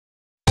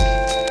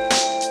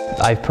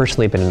I've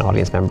personally been an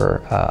audience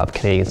member of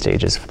Canadian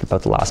stages for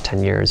about the last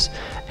 10 years,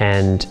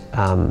 and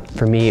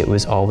for me it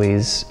was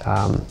always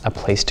a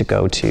place to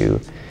go to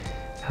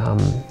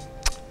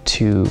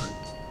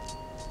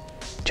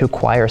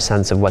acquire a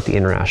sense of what the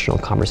international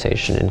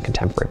conversation in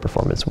contemporary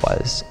performance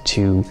was,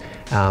 to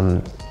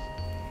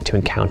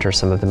encounter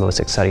some of the most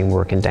exciting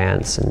work in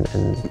dance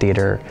and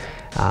theatre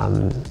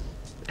and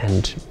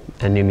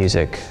new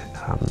music,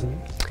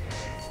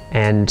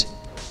 and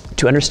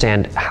to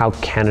understand how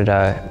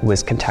Canada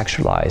was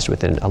contextualized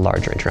within a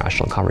larger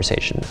international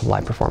conversation of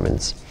live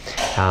performance.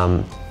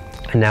 And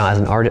now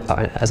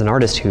as an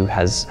artist who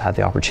has had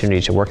the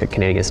opportunity to work at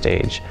Canadian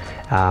Stage,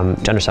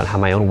 to understand how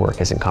my own work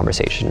is in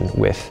conversation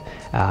with,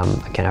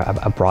 again,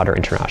 a broader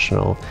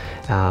international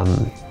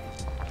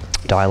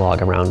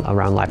dialogue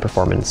around live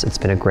performance. It's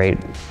been a great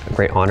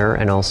honor,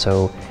 and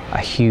also a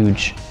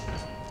huge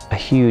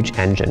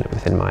engine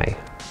within my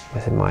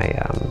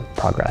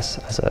progress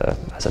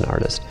as an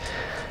artist.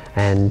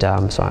 And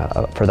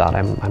so for that,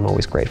 I'm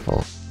always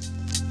grateful.